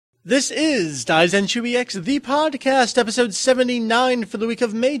This is Daizenshuu EX, the podcast, episode 79 for the week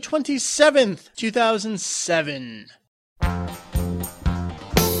of May 27th, 2007.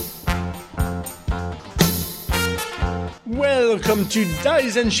 Welcome to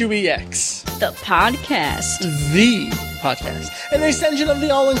Daizenshuu EX, the podcast. The podcast, an extension of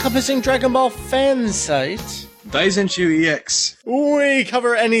the all-encompassing Dragon Ball fan site. Daizenshuu EX. We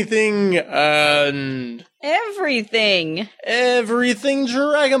cover anything and everything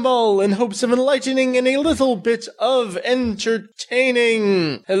Dragon Ball in hopes of enlightening and a little bit of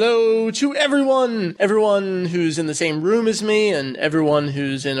entertaining. Hello to everyone who's in the same room as me, and everyone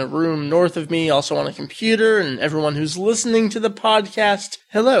who's in a room north of me, also on a computer, and everyone who's listening to the podcast.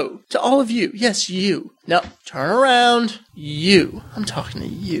 Hello to all of you. Yes, you. Now, turn around. You. I'm talking to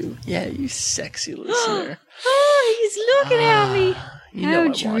you. Yeah, you sexy listener. Oh, he's looking at me. You know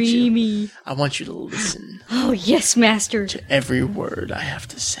How dreamy. I want you to listen. Oh, yes, master. To every word I have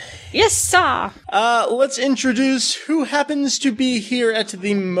to say. Yes, sir. Let's introduce who happens to be here at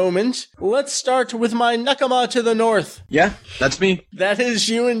the moment. Let's start with my Nakama to the north. Yeah, that's me. That is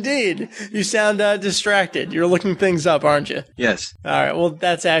you indeed. You sound distracted. You're looking things up, aren't you? Yes. Alright, well,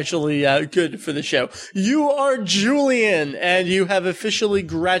 that's actually good for the show. You are Julian, and you have officially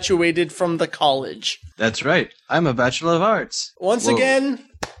graduated from the college. That's right. I'm a Bachelor of Arts. Once again,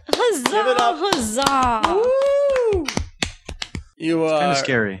 huzzah, give it up. Huzzah. Woo! You are kind of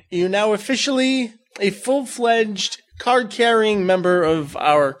scary. You now officially a full-fledged card-carrying member of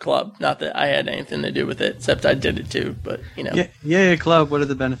our club. Not that I had anything to do with it, except I did it too, but, you know. Yay, club. What are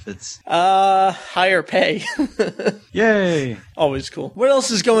the benefits? Higher pay. Yay. Always cool. What else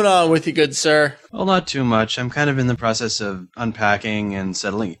is going on with you, good sir? Well, not too much. I'm kind of in the process of unpacking and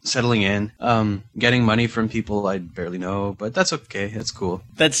settling in. Getting money from people I barely know, but that's okay. That's cool.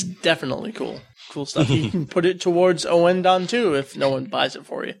 That's definitely cool. Cool stuff. You can put it towards Oendon too if no one buys it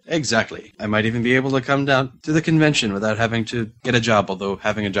for you. Exactly. I might even be able to come down to the convention without having to get a job, although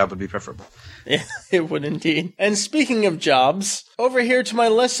having a job would be preferable. Yeah, it would indeed. And speaking of jobs, over here to my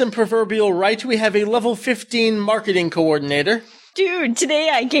less than proverbial right, we have a level 15 marketing coordinator. Dude, today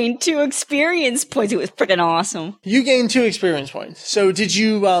I gained 2 experience points. It was freaking awesome. You gained 2 experience points. So did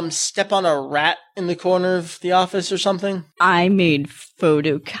you step on a rat in the corner of the office or something? I made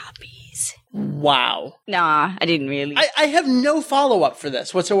photocopies. Wow. Nah, I didn't really. I have no follow-up for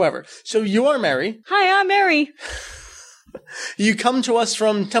this whatsoever. So you are Mary. Hi, I'm Mary. You come to us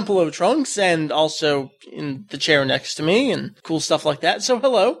from Temple of Trunks and also in the chair next to me and cool stuff like that. So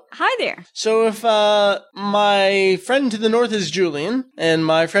hello. Hi there. So if my friend to the north is Julian and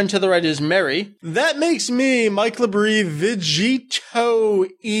my friend to the right is Mary, that makes me Mike Labrie Vegito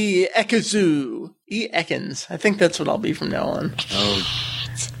E. Ekazu. E. Ekans. I think that's what I'll be from now on. Oh,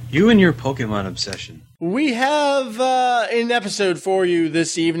 you and your Pokemon obsession. We have an episode for you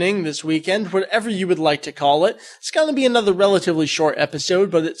this evening, this weekend, whatever you would like to call it. It's going to be another relatively short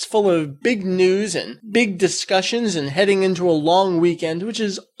episode, but it's full of big news and big discussions and heading into a long weekend, which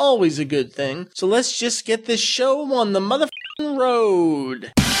is always a good thing. So let's just get this show on the motherfucking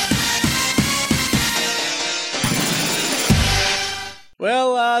road.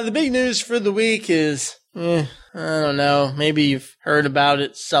 Well, the big news for the week is, I don't know, maybe you've heard about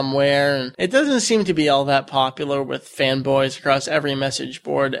it somewhere, and it doesn't seem to be all that popular with fanboys across every message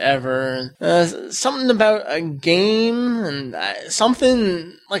board ever. Something about a game, and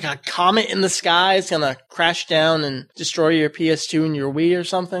something like a comet in the sky is gonna crash down and destroy your PS2 and your Wii or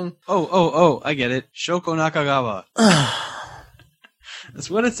something. Oh, I get it. Shoko Nakagawa. That's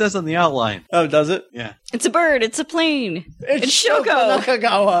what it says on the outline. Oh, does it? Yeah. It's a bird. It's a plane. It's Shoko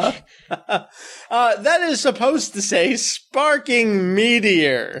Nakagawa. That is supposed to say Sparking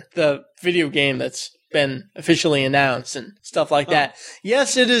Meteor, the video game that's been officially announced and stuff like that.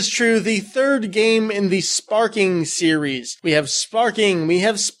 Yes, it is true. The third game in the Sparking series. We have Sparking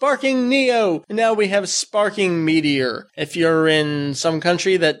Neo, and now we have Sparking Meteor. If you're in some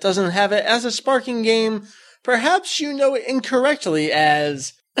country that doesn't have it as a Sparking game, perhaps you know it incorrectly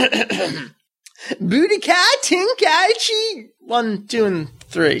as Budokai Tenkaichi 1, 2, and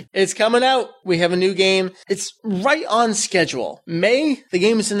 3. It's coming out. We have a new game. It's right on schedule. May, the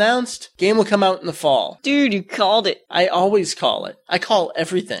game is announced. Game will come out in the fall. Dude, you called it. I always call it. I call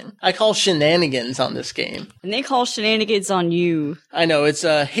everything. I call shenanigans on this game. And they call shenanigans on you. I know, it's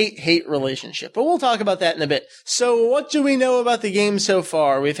a hate-hate relationship, but we'll talk about that in a bit. So what do we know about the game so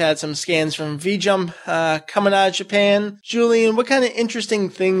far? We've had some scans from V-Jump coming out of Japan. Julian, what kind of interesting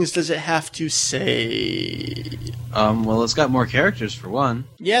things does it have to say? Well, it's got more characters for one.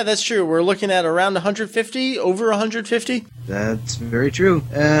 Yeah, that's true. We're looking at around 150, over 150. That's very true.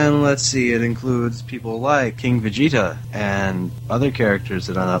 And let's see, it includes people like King Vegeta and other characters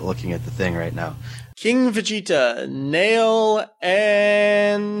that I'm not looking at the thing right now. King Vegeta, Nail,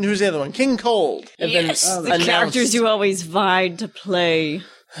 and who's the other one? King Cold. Yes, the characters you always vied to play.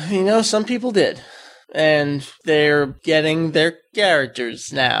 You know, some people did. And they're getting their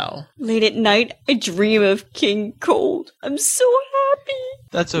characters now. Late at night, I dream of King Cold. I'm so happy.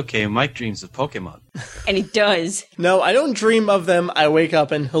 That's okay, Mike dreams of Pokemon. And he does. No, I don't dream of them. I wake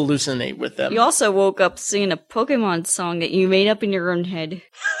up and hallucinate with them. You also woke up singing a Pokemon song that you made up in your own head.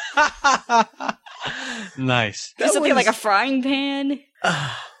 Nice. There's something like a frying pan.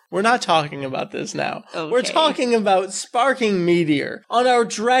 We're not talking about this now. Okay. We're talking about Sparking Meteor on our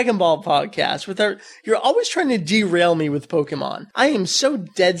Dragon Ball podcast you're always trying to derail me with Pokemon. I am so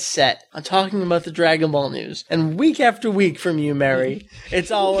dead set on talking about the Dragon Ball news. And week after week from you, Mary,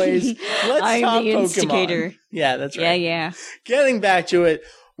 it's always, let's I'm talk the Pokemon. instigator. Yeah, that's right. Yeah. Getting back to it.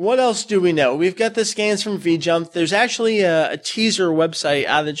 What else do we know? We've got the scans from VJump. There's actually a teaser website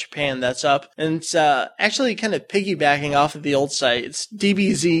out of Japan that's up, and it's actually kind of piggybacking off of the old site. It's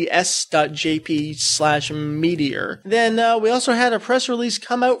dbzs.jp/meteor. Then we also had a press release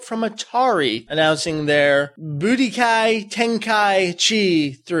come out from Atari announcing their Budokai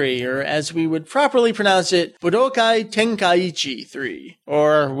Tenkaichi 3, or as we would properly pronounce it, Budokai Tenkaichi 3.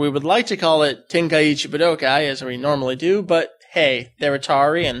 Or we would like to call it Tenkaichi Budokai, as we normally do, but hey, they're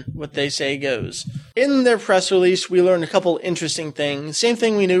Atari, and what they say goes. In their press release, we learned a couple interesting things. Same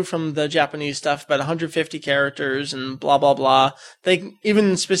thing we knew from the Japanese stuff, about 150 characters and blah, blah, blah. They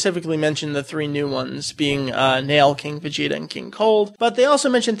even specifically mentioned the 3 new ones, being Nail, King Vegeta, and King Cold. But they also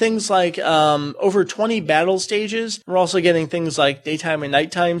mentioned things like over 20 battle stages. We're also getting things like daytime and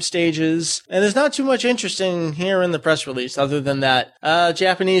nighttime stages. And there's not too much interesting here in the press release, other than that.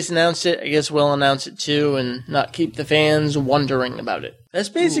 Japanese announced it. I guess we'll announce it too, and not keep the fans wondering about it. That's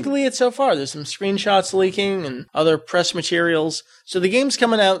basically it so far. There's some screenshots leaking and other press materials. So the game's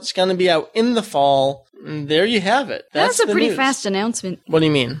coming out. It's going to be out in the fall. And there you have it. That's a pretty news. fast announcement. What do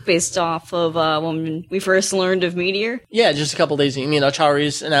you mean? Based off of when we first learned of Meteor. Yeah, just a couple days. You mean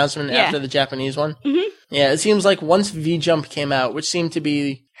Atari's announcement after the Japanese one? Mm-hmm. Yeah, it seems like once VJump came out, which seemed to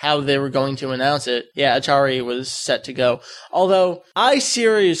be how they were going to announce it, yeah, Atari was set to go. Although, I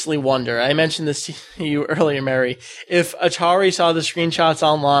seriously wonder, I mentioned this to you earlier, Mary, if Atari saw the screenshots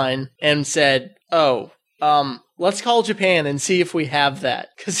online and said, let's call Japan and see if we have that.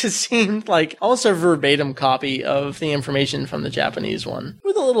 Because it seemed like almost a verbatim copy of the information from the Japanese one,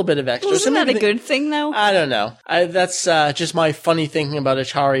 with a little bit of extra. Isn't that a good thing, though? I don't know. That's just my funny thinking about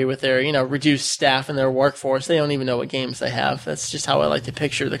Atari with their, reduced staff and their workforce. They don't even know what games they have. That's just how I like to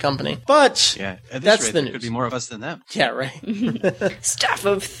picture the company. But yeah, that's the news. Could be more of us than them. Yeah, right. Staff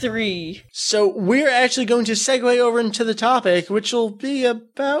of 3. So we're actually going to segue over into the topic, which will be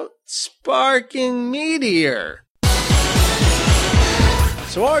about Sparking Meteor.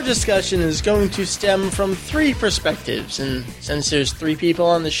 So our discussion is going to stem from 3 perspectives, and since there's 3 people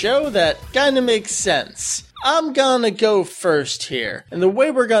on the show, that kind of makes sense. I'm gonna go first here, and the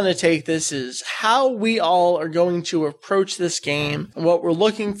way we're gonna take this is how we all are going to approach this game, and what we're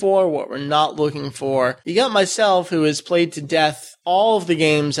looking for, what we're not looking for. You got myself, who has played to death all of the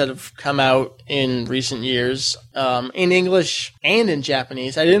games that have come out in recent years, in English and in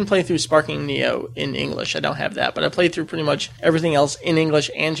Japanese. I didn't play through Sparking Neo in English, I don't have that, but I played through pretty much everything else in English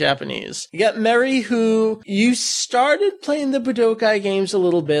and Japanese. You got Mary, who you started playing the Budokai games a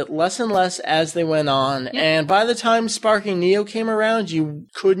little bit, less and less as they went on, and by the time Sparking Neo came around, you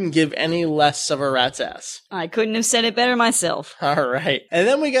couldn't give any less of a rat's ass. I couldn't have said it better myself. Alright. And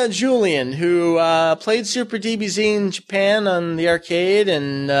then we got Julian, who played Super DBZ in Japan on the arcade,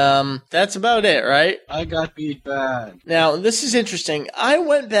 and that's about it, right? I got beat bad. Now, this is interesting. I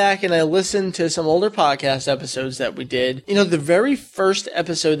went back and I listened to some older podcast episodes that we did. The very first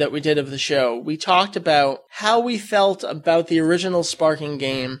episode that we did of the show, we talked about how we felt about the original Sparking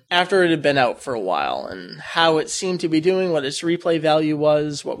game after it had been out for a while, and how it seemed to be doing, what its replay value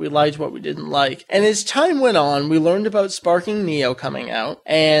was, what we liked, what we didn't like. And as time went on, we learned about Sparking Neo coming out,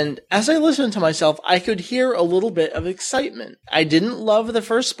 and as I listened to myself, I could hear a little bit of excitement. I didn't love the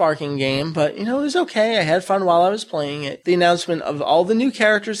first Sparking game, but, it was okay. I had fun while I was playing it. The announcement of all the new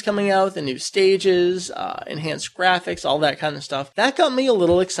characters coming out, the new stages, enhanced graphics, all that kind of stuff, that got me a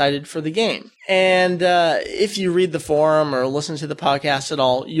little excited for the game. And if you read the forum or listen to the podcast at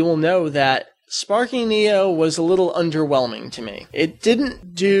all, you will know that Sparking Neo was a little underwhelming to me. It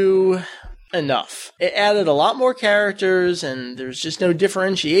didn't do enough. It added a lot more characters, and there's just no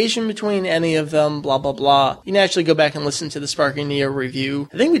differentiation between any of them, blah, blah, blah. You can actually go back and listen to the Sparking Neo review.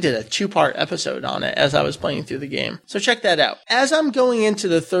 I think we did a 2-part episode on it as I was playing through the game. So check that out. As I'm going into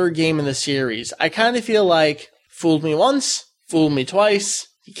the third game in the series, I kind of feel like, fooled me once, fooled me twice,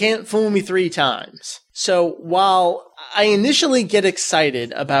 you can't fool me 3 times. So while I initially get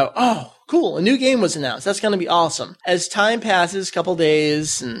excited about, oh, cool, a new game was announced, that's going to be awesome. As time passes, a couple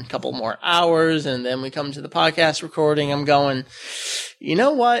days and a couple more hours, and then we come to the podcast recording, I'm going, you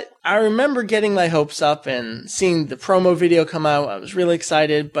know what? I remember getting my hopes up and seeing the promo video come out. I was really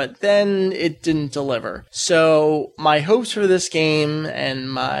excited, but then it didn't deliver. So my hopes for this game and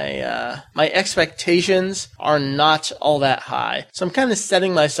my expectations are not all that high. So I'm kind of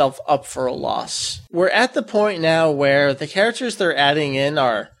setting myself up for a loss. We're at the point now where the characters they're adding in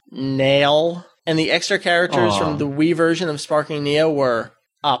are Nail, and the extra characters from the Wii version of Sparking Neo were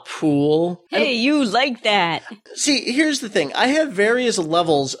a pool. Hey, you like that. See, here's the thing. I have various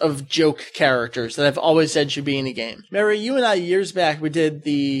levels of joke characters that I've always said should be in a game. Mary, you and I, years back, we did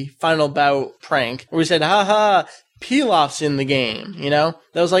the Final Bout prank, where we said, haha, Pilaf's in the game, you know?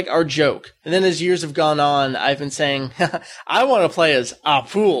 That was like our joke. And then as years have gone on, I've been saying, I want to play as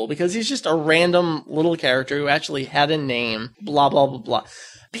Apool, because he's just a random little character who actually had a name, blah, blah, blah, blah.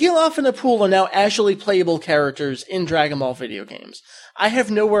 Pilaf and Apool are now actually playable characters in Dragon Ball video games. I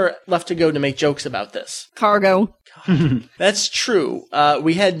have nowhere left to go to make jokes about this. Cargo. That's true.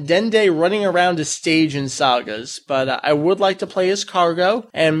 We had Dende running around a stage in Sagas, but I would like to play as Cargo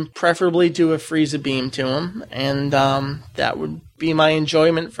and preferably do a Frieza beam to him, and that would be my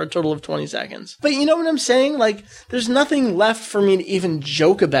enjoyment for a total of 20 seconds. But you know what I'm saying? Like, there's nothing left for me to even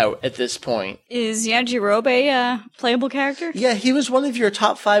joke about at this point. Is Yajirobe a playable character? Yeah, he was one of your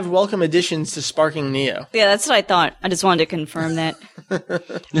top 5 welcome additions to Sparking Neo. Yeah, that's what I thought. I just wanted to confirm that.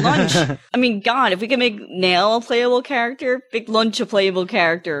 Lunch. I mean, God, if we could make Nail a playable character, make Lunch a playable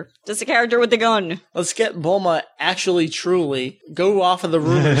character. Just a character with a gun. Let's get Bulma actually truly go off of the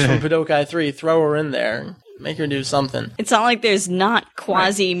rumors from Budokai 3, throw her in there. Make her do something. It's not like there's not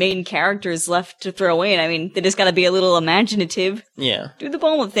quasi-main characters left to throw in. I mean, they just gotta be a little imaginative. Yeah. Do the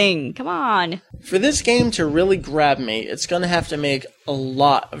Bulma thing. Come on. For this game to really grab me, it's gonna have to make a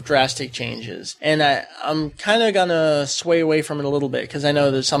lot of drastic changes. And I'm kind of gonna sway away from it a little bit, because I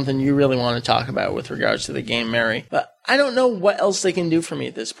know there's something you really want to talk about with regards to the game, Mary. But I don't know what else they can do for me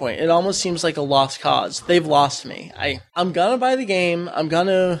at this point. It almost seems like a lost cause. They've lost me. I'm gonna buy the game. I'm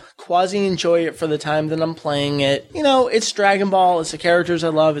gonna quasi-enjoy it for the time that I'm playing it. You know, it's Dragon Ball. It's the characters I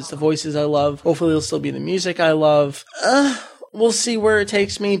love. It's the voices I love. Hopefully it'll still be the music I love. We'll see where it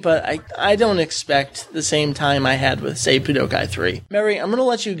takes me, but I don't expect the same time I had with, say, Budokai 3. Mary, I'm going to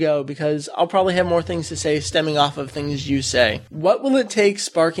let you go because I'll probably have more things to say stemming off of things you say. What will it take,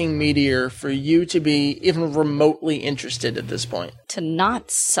 Sparking Meteor, for you to be even remotely interested at this point? To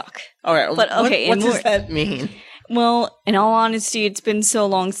not suck. All right, but okay, what does that mean? Well, in all honesty, it's been so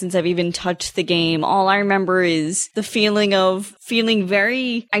long since I've even touched the game. All I remember is the feeling of feeling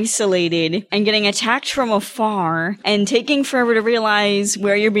very isolated and getting attacked from afar and taking forever to realize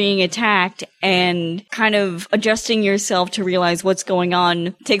where you're being attacked and kind of adjusting yourself to realize what's going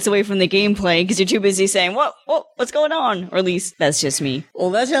on takes away from the gameplay because you're too busy saying, what's going on? Or at least that's just me.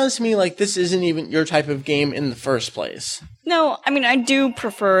 Well, that sounds to me like this isn't even your type of game in the first place. No, I mean, I do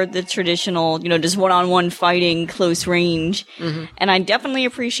prefer the traditional, just one-on-one fighting, close range. Mm-hmm. And I definitely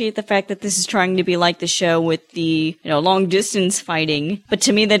appreciate the fact that this is trying to be like the show with the, long-distance fighting. But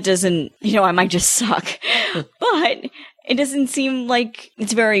to me, that doesn't, I might just suck. But it doesn't seem like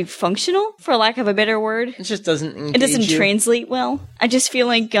it's very functional, for lack of a better word. It just doesn't engage It doesn't you. translate well. I just feel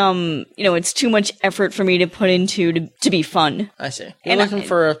like, it's too much effort for me to put into to be fun. I see. You're looking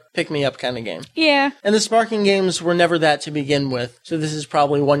for a pick-me-up kind of game. Yeah. And the Sparking games were never that to begin with, so this is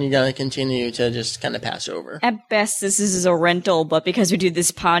probably one you're going to continue to just kind of pass over. At best, this is a rental, but because we do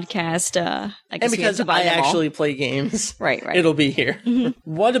this podcast, I guess and because I actually play games, right, it'll be here. Mm-hmm.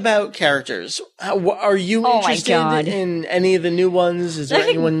 What about characters? Are you interested in any of the new ones? Is there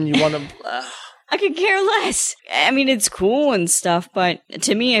anyone you want to... I could care less. I mean, it's cool and stuff, but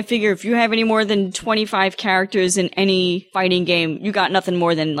to me, I figure if you have any more than 25 characters in any fighting game, you got nothing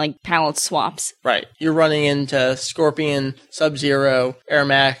more than, palette swaps. Right. You're running into Scorpion, Sub-Zero,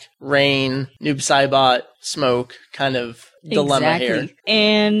 Ermac, Rain, Noob Saibot, Smoke, kind of dilemma here.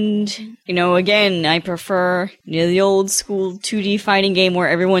 And, again, I prefer the old school 2D fighting game where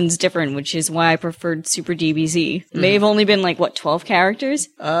everyone's different, which is why I preferred Super DBZ. Mm-hmm. May have only been 12 characters?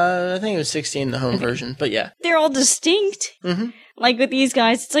 I think it was 16 in the home version, but yeah. They're all distinct. Mm-hmm. Like with these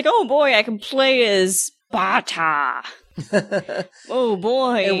guys, it's oh boy, I can play as Bata. Oh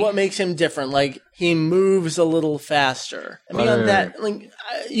boy. And what makes him different? Like, he moves a little faster. And beyond that, like,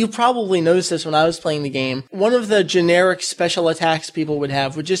 you probably noticed this when I was playing the game. One of the generic special attacks people would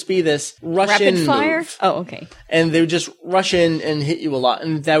have would just be this rush in Rapid fire? move. Oh, okay. And they would just rush in and hit you a lot.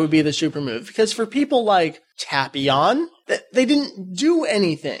 And that would be the super move. Because for people like Tapion, they didn't do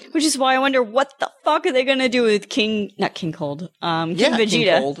anything. Which is why I wonder what the fuck are they gonna do with not King Cold, King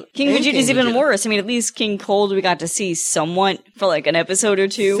Vegeta. King Vegeta's even Vegeta. worse. I mean, at least King Cold we got to see somewhat for like an episode or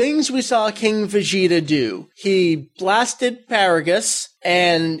two. Things we saw King Vegeta do. He blasted Paragus,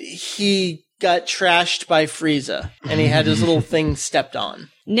 and he got trashed by Frieza, and he had his little thing stepped on.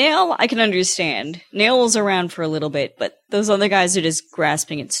 Nail, I can understand. Nail was around for a little bit, but those other guys are just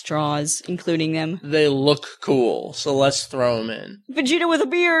grasping at straws, including them. They look cool, so let's throw them in. Vegeta with a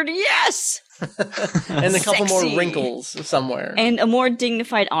beard, yes! And a couple more Sexy. wrinkles somewhere. And a more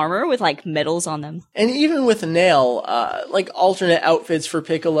dignified armor with, like, medals on them. And even with Nail, like alternate outfits for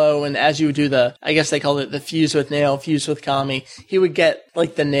Piccolo, and as you would do I guess they called it the fuse with Nail, fuse with Kami, he would get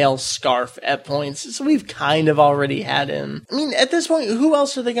like the Nail scarf at points. So we've kind of already had him. I mean, at this point, who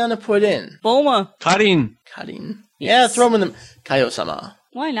else are they going to put in? Bulma. Karin. Karin. Yes. Yeah, throw him in the Kaio-sama.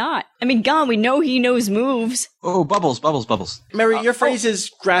 Why not? I mean, God, we know he knows moves. Oh, bubbles. Mary, your phrase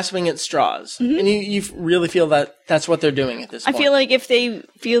is grasping at straws. And you really feel that that's what they're doing at this I point. feel like if they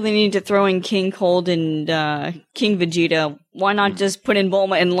feel they need to throw in King Cold and King Vegeta, why not just put in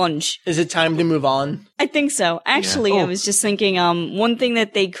Bulma and Lunch? Is it time to move on? I think so. Actually, Yeah. I was just thinking, one thing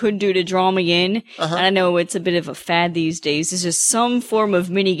that they could do to draw me in, and I know it's a bit of a fad these days, is just some form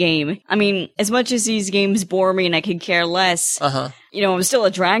of mini game. I mean, as much as these games bore me and I could care less, you know, I'm still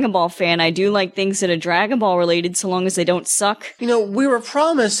a Dragon Ball fan. I do like things that are Dragon Ball related so long as they don't suck. You know, we were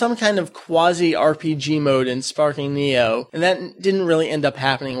promised some kind of quasi-RPG mode in Sparking Neo, and that didn't really end up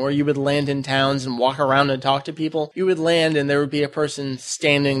happening, where you would land in towns and walk around and talk to people. You would land and there would be a person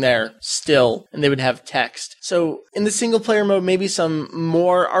standing there still, and they would have text. So, in the single-player mode, maybe some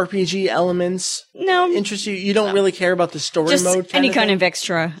more RPG elements No, interest you? You don't really care about the story just mode any of kind thing? of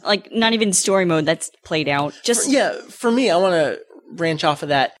extra. Like, not even story mode that's played out. Just Yeah, for me, I want to branch off of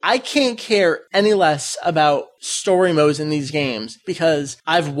that. I can't care any less about story modes in these games because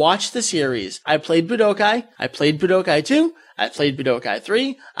I've watched the series. I played Budokai. I played Budokai 2. I played Budokai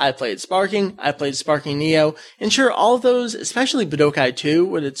 3. I played Sparking. I played Sparking Neo. And sure, all of those, especially Budokai 2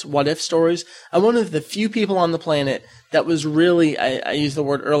 with its what-if stories, I'm one of the few people on the planet that was really, I used the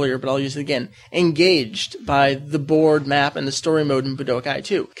word earlier, but I'll use it again, engaged by the board map and the story mode in Budokai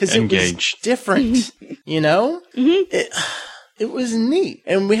 2. Because it was different, you know? It was neat.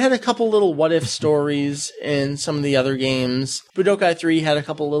 And we had a couple little what-if stories in some of the other games. Budokai 3 had a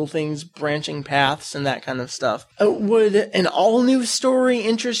couple little things, branching paths and that kind of stuff. Would an all-new story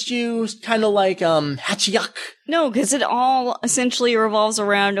interest you? Kind of like Hachiyak? no, because it all essentially revolves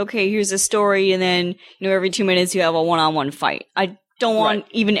around, okay, here's a story, and then, you know, every 2 minutes you have a one-on-one fight. I don't want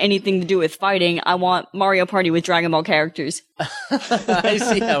even anything to do with fighting. I want Mario Party with Dragon Ball characters. I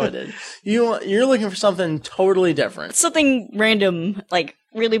see how it is. You're looking for something totally different. Something random, like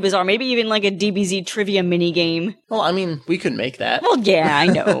really bizarre. Maybe even like a DBZ trivia mini game. Well, I mean, we could make that. Well, yeah, I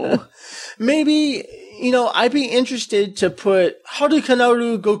know. Maybe, you know, I'd be interested to put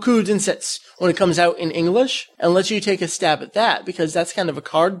Harukanaru Goku Densetsu when it comes out in English and let you take a stab at that because that's kind of a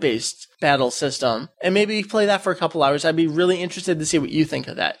card-based battle system. And maybe play that for a couple hours. I'd be really interested to see what you think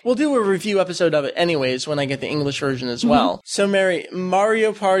of that. We'll do a review episode of it anyways when I get the English version as well. So, Mary,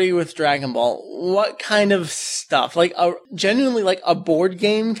 Mario Party with Dragon Ball, what kind of stuff? Like, genuinely like a board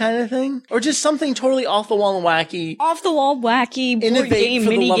game kind of thing? Or just something totally off-the-wall and wacky? Off the wall, wacky, board Innovate game, for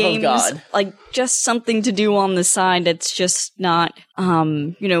the mini love of games. God. Like, just something to do on the side that's just not,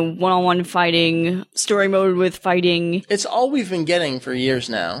 you know, one-on-one fighting, story mode with fighting. It's all we've been getting for years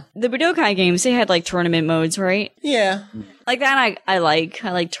now. The Budokai games, they had like tournament modes, right? Yeah. Like that I like.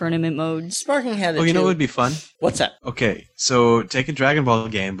 I like tournament modes. Sparking had it Oh, you know too. what would be fun? What's that? Okay, so take a Dragon Ball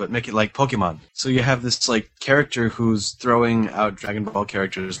game, but make it like Pokemon. So you have this like character who's throwing out Dragon Ball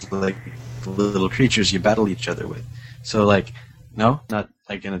characters, like little creatures you battle each other with. So like, no, not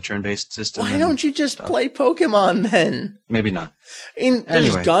like in a turn-based system. Why don't you just play Pokemon then? Maybe not. There's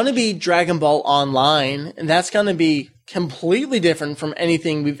Anyway. gonna be Dragon Ball Online, and that's gonna be completely different from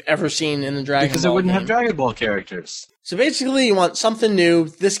anything we've ever seen in the Dragon Because Ball it wouldn't game. have Dragon Ball characters. So basically, you want something new.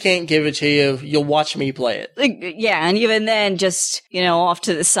 This can't give it to you. You'll watch me play it. Yeah, and even then, just, off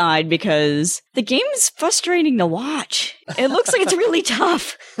to the side because the game is frustrating to watch. It looks like it's really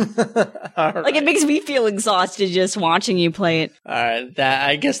tough. Like, it makes me feel exhausted just watching you play it. All right,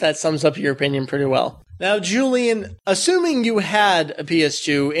 I guess that sums up your opinion pretty well. Now, Julian, assuming you had a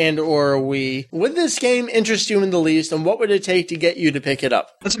PS2 and or a Wii, would this game interest you in the least, and what would it take to get you to pick it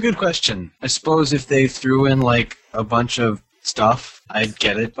up? That's a good question. I suppose if they threw in, like, a bunch of stuff, I'd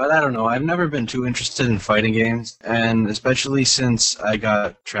get it, but I don't know. I've never been too interested in fighting games, and especially since I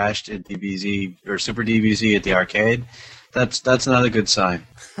got trashed at DBZ, or Super DBZ at the arcade, that's not a good sign.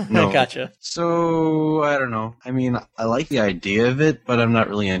 No. Gotcha. So, I don't know. I mean, I like the idea of it, but I'm not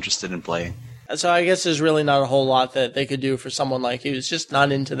really interested in playing. So I guess there's really not a whole lot that they could do for someone like you who's just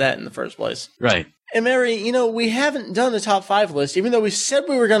not into that in the first place. Right. And Mary, we haven't done a top 5 list, even though we said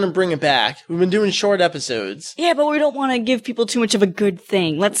we were going to bring it back. We've been doing short episodes. Yeah, but we don't want to give people too much of a good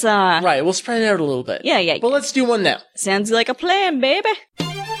thing. Let's, Right, we'll spread it out a little bit. Yeah. But let's do one now. Sounds like a plan, baby.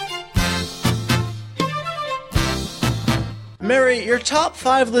 Mary, your top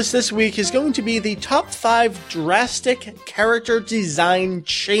 5 list this week is going to be the top 5 drastic character design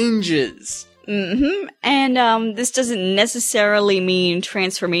changes. Mm-hmm. And this doesn't necessarily mean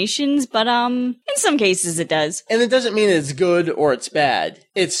transformations, but in some cases it does. And it doesn't mean it's good or it's bad.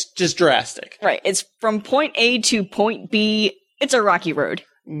 It's just drastic. Right. It's from point A to point B. It's a rocky road.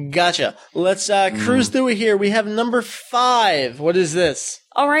 Gotcha. Let's cruise through it here. We have number 5. What is this?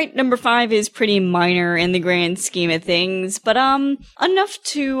 All right, number 5 is pretty minor in the grand scheme of things, but enough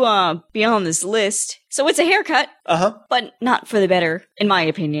to be on this list. So it's a haircut, but not for the better, in my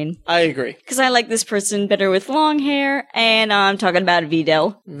opinion. I agree. Because I like this person better with long hair, and I'm talking about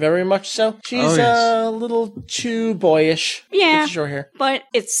Videl. Very much so. She's a little too boyish. Yeah, with short hair. But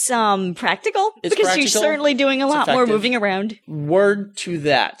it's practical, It's because practical. she's certainly doing a lot more moving around. Word to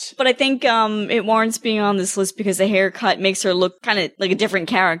that. But I think it warrants being on this list because the haircut makes her look kind of like a different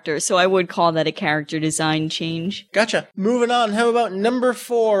character, so I would call that a character design change. Gotcha. Moving on, how about number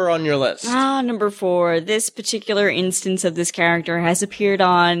 4 on your list? Number 4. This particular instance of this character has appeared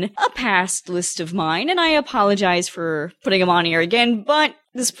on a past list of mine, and I apologize for putting him on here again, but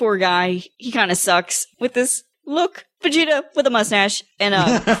this poor guy, he kind of sucks with this look. Vegeta with a mustache and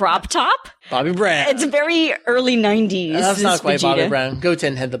a crop top. Bobby Brown. It's very early 90s. That's not quite Vegeta. Bobby Brown.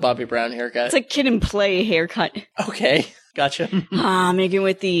 Goten had the Bobby Brown haircut. It's like Kid and Play haircut. Okay. Gotcha. Making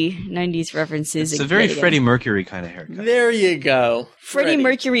with the 90s references. It's a very Freddie Mercury kind of haircut. There you go. Freddie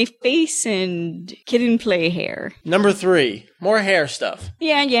Mercury face and Kid and Play hair. Number 3. More hair stuff.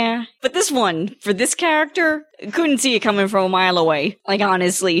 Yeah. But this one, for this character, couldn't see it coming from a mile away. Like,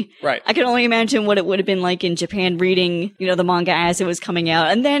 honestly. Right. I can only imagine what it would have been like in Japan reading, the manga as it was coming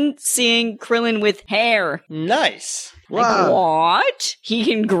out. And then seeing Krillin with hair. Nice. Like, what? He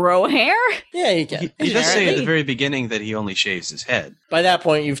can grow hair? Yeah, he can. He does say at the very beginning that he only shaves his head. By that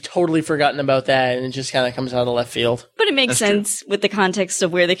point, you've totally forgotten about that, and it just kind of comes out of left field. But it makes sense with the context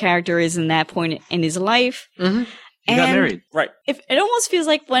of where the character is in that point in his life. Mm-hmm. He got married. Right. It almost feels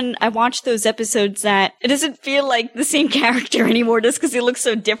like when I watch those episodes that it doesn't feel like the same character anymore just because he looks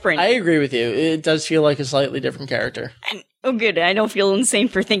so different. I agree with you. It does feel like a slightly different character. And, oh, good. I don't feel insane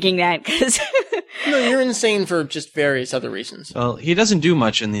for thinking that because... No, you're insane for just various other reasons. Well, he doesn't do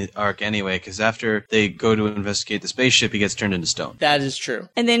much in the arc anyway, because after they go to investigate the spaceship, he gets turned into stone. That is true.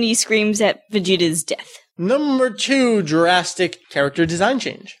 And then he screams at Vegeta's death. Number 2, drastic character design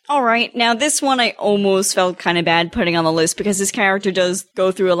change. All right. Now, this one I almost felt kind of bad putting on the list because this character does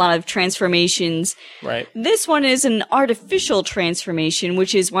go through a lot of transformations. Right. This one is an artificial transformation,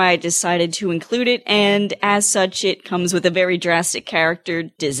 which is why I decided to include it. And as such, it comes with a very drastic character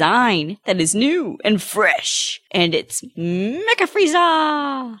design that is new and fresh. And it's Mecha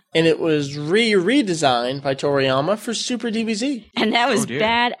Frieza! And it was redesigned by Toriyama for Super DBZ. And that was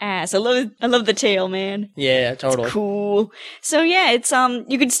badass. I love the tail, man. Yeah, totally. It's cool. So yeah, it's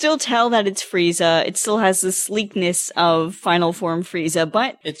you can still tell that it's Frieza. It still has the sleekness of Final Form Frieza,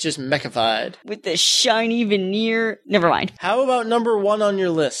 but it's just mechified. With the shiny veneer. Never mind. How about number 1 on your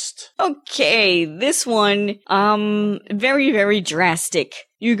list? Okay, this one, very, very drastic.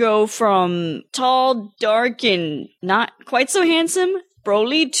 You go from tall, dark, and not quite so handsome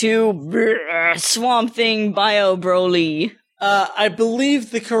Broly to Swamp Thing Bio Broly. I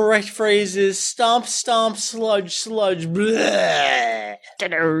believe the correct phrase is stomp, stomp, sludge, sludge, bleh.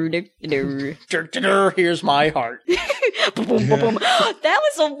 Here's my heart. That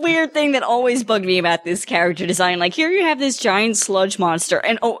was a weird thing that always bugged me about this character design. Like, here you have this giant sludge monster,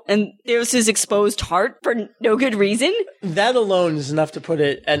 and there's his exposed heart for no good reason. That alone is enough to put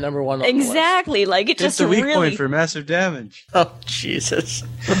it at number one on exactly. the list. Like, it It's just the weak really... point for massive damage. Oh, Jesus.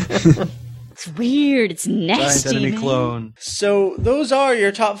 It's weird. It's Giant nasty, enemy man. clone. So those are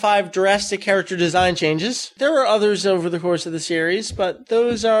your top 5 drastic character design changes. There were others over the course of the series, but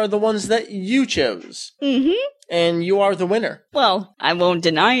those are the ones that you chose. Mm-hmm. And you are the winner. Well, I won't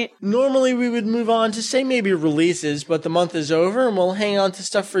deny it. Normally we would move on to say maybe releases, but the month is over and we'll hang on to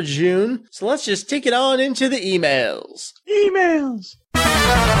stuff for June. So let's just take it on into the emails. Emails.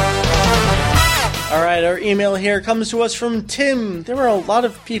 All right, our email here comes to us from Tim. There are a lot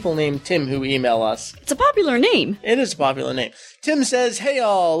of people named Tim who email us. It's a popular name. It is a popular name. Tim says, hey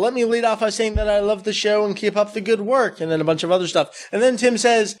all, let me lead off by saying that I love the show and keep up the good work, and then a bunch of other stuff. And then Tim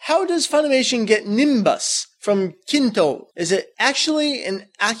says, how does Funimation get Nimbus from Kinto? Is it actually an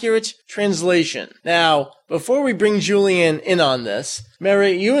accurate translation? Now, before we bring Julian in on this,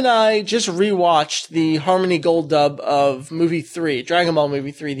 Mary, you and I just rewatched the Harmony Gold dub of Movie 3, Dragon Ball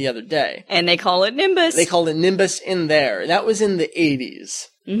Movie 3 the other day. And they call it Nimbus. They called it Nimbus in there. That was in the 80s.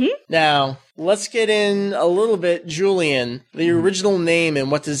 Mm-hmm. Now, let's get in a little bit, Julian, the original name and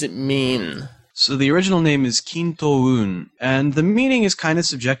what does it mean? So the original name is Kinto-un, and the meaning is kind of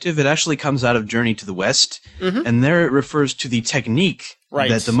subjective. It actually comes out of Journey to the West, and there it refers to the technique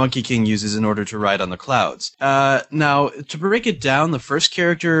that the Monkey King uses in order to ride on the clouds. Now, to break it down, the first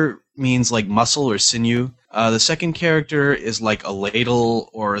character means like muscle or sinew. The second character is like a ladle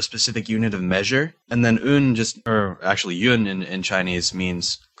or a specific unit of measure, and then yun in Chinese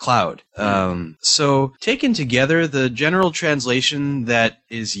means cloud. So taken together, the general translation that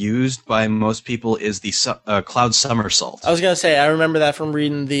is used by most people is the cloud somersault. I was going to say, I remember that from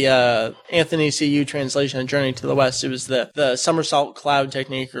reading the Anthony C.U. translation of Journey to the West. It was the somersault cloud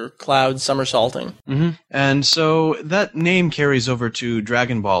technique or cloud somersaulting. Mm-hmm. And so that name carries over to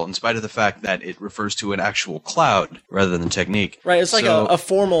Dragon Ball in spite of the fact that it refers to an actual cloud rather than technique. Right, it's like a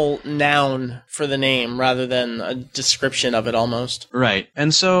formal noun for the name rather than a description of it almost. Right.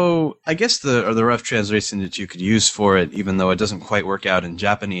 And so I guess the rough translation that you could use for it, even though it doesn't quite work out in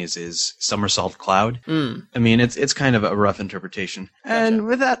Japanese, is somersault cloud. I mean, it's kind of a rough interpretation. Gotcha. And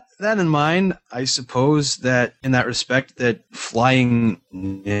with that in mind, I suppose that in that respect that flying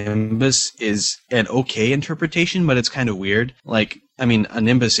Nimbus is an okay interpretation, but it's kind of weird. Like, I mean, a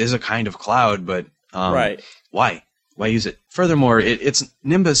Nimbus is a kind of cloud, but right. Why? Why use it? Furthermore, it's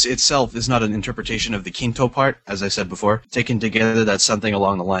Nimbus itself is not an interpretation of the Kinto part, as I said before. Taken together, that's something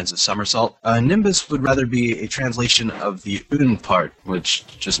along the lines of somersault. Nimbus would rather be a translation of the Un part, which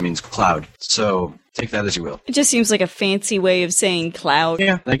just means cloud. So take that as you will. It just seems like a fancy way of saying cloud.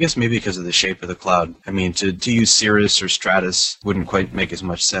 Yeah, I guess maybe because of the shape of the cloud. I mean, to use Cirrus or Stratus wouldn't quite make as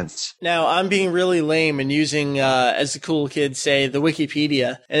much sense. Now, I'm being really lame and using, as the cool kids say, the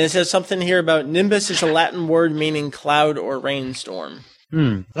Wikipedia. And it says something here about Nimbus is a Latin word meaning cloud or rainstorm.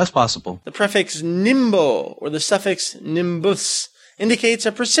 That's possible. The prefix nimbo, or the suffix nimbus, indicates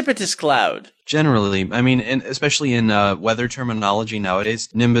a precipitous cloud. Generally, I mean, and especially in weather terminology nowadays,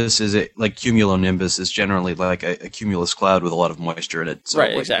 nimbus like cumulonimbus is generally like a cumulus cloud with a lot of moisture in it. So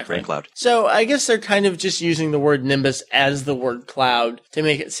Right, like exactly. Rain cloud. So I guess they're kind of just using the word nimbus as the word cloud to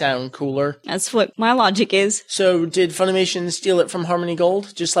make it sound cooler. That's what my logic is. So did Funimation steal it from Harmony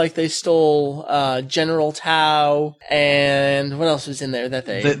Gold, just like they stole General Tao, and what else was in there that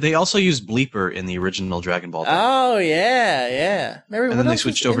They also used Bleeper in the original Dragon Ball. Oh, yeah. Mary, and what then they else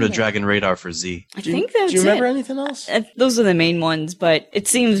switched was over in to there? Dragon Radar for Z. I think that's Do you remember it. anything else? Those are the main ones, but it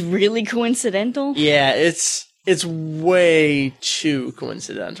seems really coincidental. Yeah, it's way too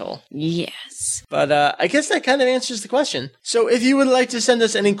coincidental. Yes. But I guess that kind of answers the question. So if you would like to send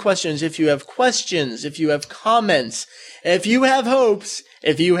us any questions, if you have comments, if you have hopes,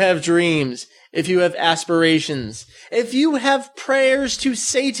 if you have dreams, if you have aspirations, if you have prayers to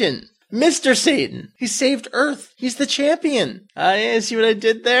Satan, Mr. Satan, he saved Earth. He's the champion. Yeah, see what I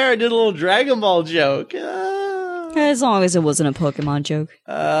did there? I did a little Dragon Ball joke. As long as it wasn't a Pokemon joke.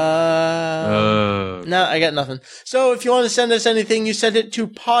 No, I got nothing. So if you want to send us anything, you send it to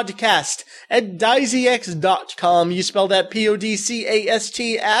podcast@daizyx.com. You spell that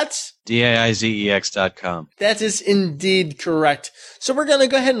PODCAST at DAIZEX.com. That is indeed correct. So we're going to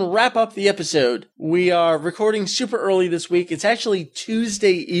go ahead and wrap up the episode. We are recording super early this week. It's actually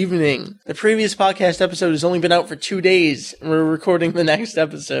Tuesday evening. The previous podcast episode has only been out for 2 days, and we're recording the next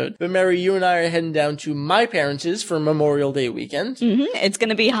episode. But Mary, you and I are heading down to my parents' for Memorial Day weekend. It's going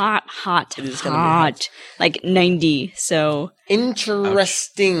to be hot. It is going to be hot. Like 90, so...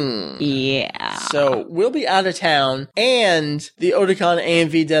 Interesting. Yeah. So we'll be out of town, and the Otakon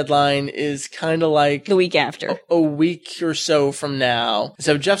AMV deadline is kind of like The week after. a week or so from now.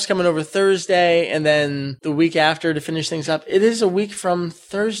 So Jeff's coming over Thursday, and then the week after to finish things up. It is a week from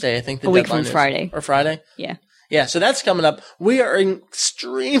Thursday, I think. The A week deadline from is. Friday. Or Friday. Yeah. Yeah, so that's coming up. We are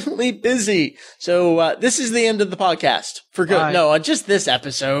extremely busy. So this is the end of the podcast. For good. Bye. No, just this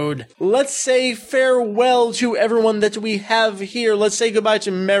episode. Let's say farewell to everyone that we have here. Let's say goodbye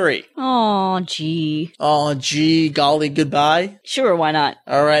to Mary. Aw, gee. Oh, gee, golly, goodbye. Sure, why not?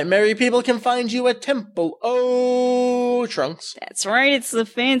 All right, Mary, people can find you at Temple O Trunks. That's right, it's the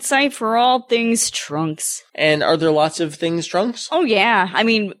fan site for all things Trunks. And are there lots of things Trunks? Oh yeah, I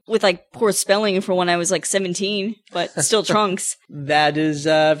mean, with like poor spelling for when I was like 17, but still Trunks. That is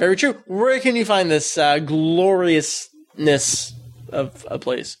very true. Where can you find this gloriousness of a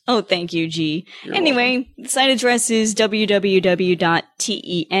place? Oh, thank you, G. You're Anyway, the site address is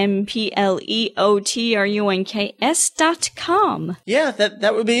www.templeotrunks.com. Yeah,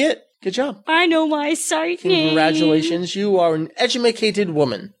 that would be it. Good job. I know my site name. Congratulations, you are an educated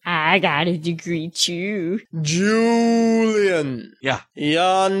woman. I got a degree too. Julian. Yeah.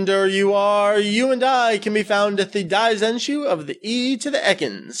 Yonder you are. You and I can be found at the Daizenshuu of the E to the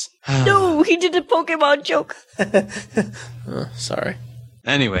Ekans. No, he did a Pokemon joke. Sorry.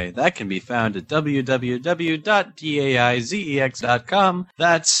 Anyway, that can be found at www.daizex.com.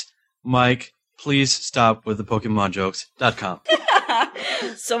 That's Mike. Please stop with the Pokemon jokes.com.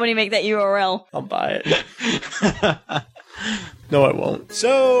 Somebody make that URL. I'll buy it. No, I won't.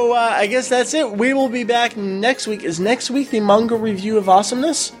 So, I guess that's it. We will be back next week. Is next week the manga review of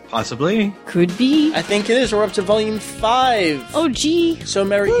awesomeness? Possibly. Could be. I think it is. We're up to volume 5. Oh, gee. So,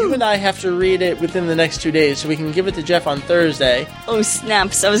 Mary, you and I have to read it within the next 2 days, so we can give it to Jeff on Thursday. Oh,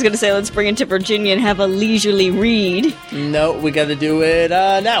 snaps. I was going to say, let's bring it to Virginia and have a leisurely read. No, we gotta do it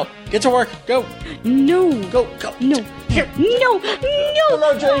now. Get to work. Go. No. Go. No. Here. No.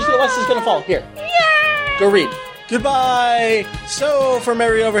 No, Journey to the West is gonna fall. Here. Yeah. Go read. Goodbye! So, for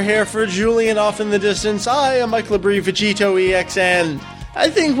Mary over here, for Julian off in the distance, I am Mike Labrie, Vegito EXN. I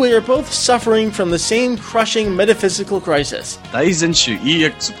think we are both suffering from the same crushing metaphysical crisis. 大全集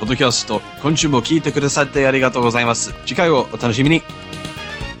EX ポッドキャスト、今週も聞いてくださってありがとうございます。次回をお楽しみに。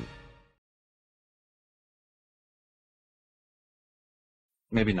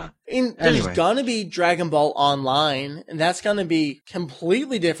Maybe not. There's Anyway. gonna be Dragon Ball Online, and that's gonna be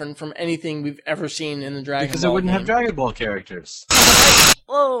completely different from anything we've ever seen in the Dragon Because Ball it wouldn't game. have Dragon Ball characters.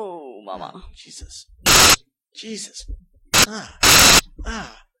 Whoa, mama. Jesus.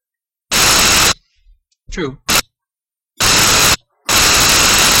 True.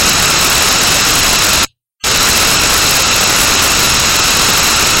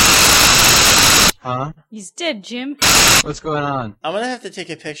 Huh? He's dead, Jim. What's going on? I'm gonna have to take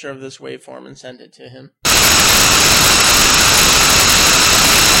a picture of this waveform and send it to him.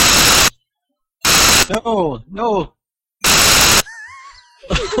 No.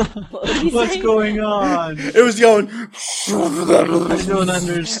 What's going on? It was going... I don't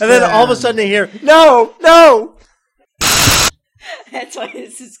understand. And then all of a sudden I hear, No! That's why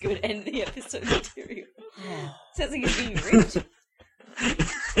this is good end the episode material. Sounds like he's being raped.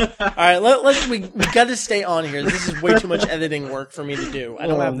 Alright, we gotta stay on here. This is way too much editing work for me to do. I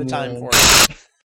don't have the time for it.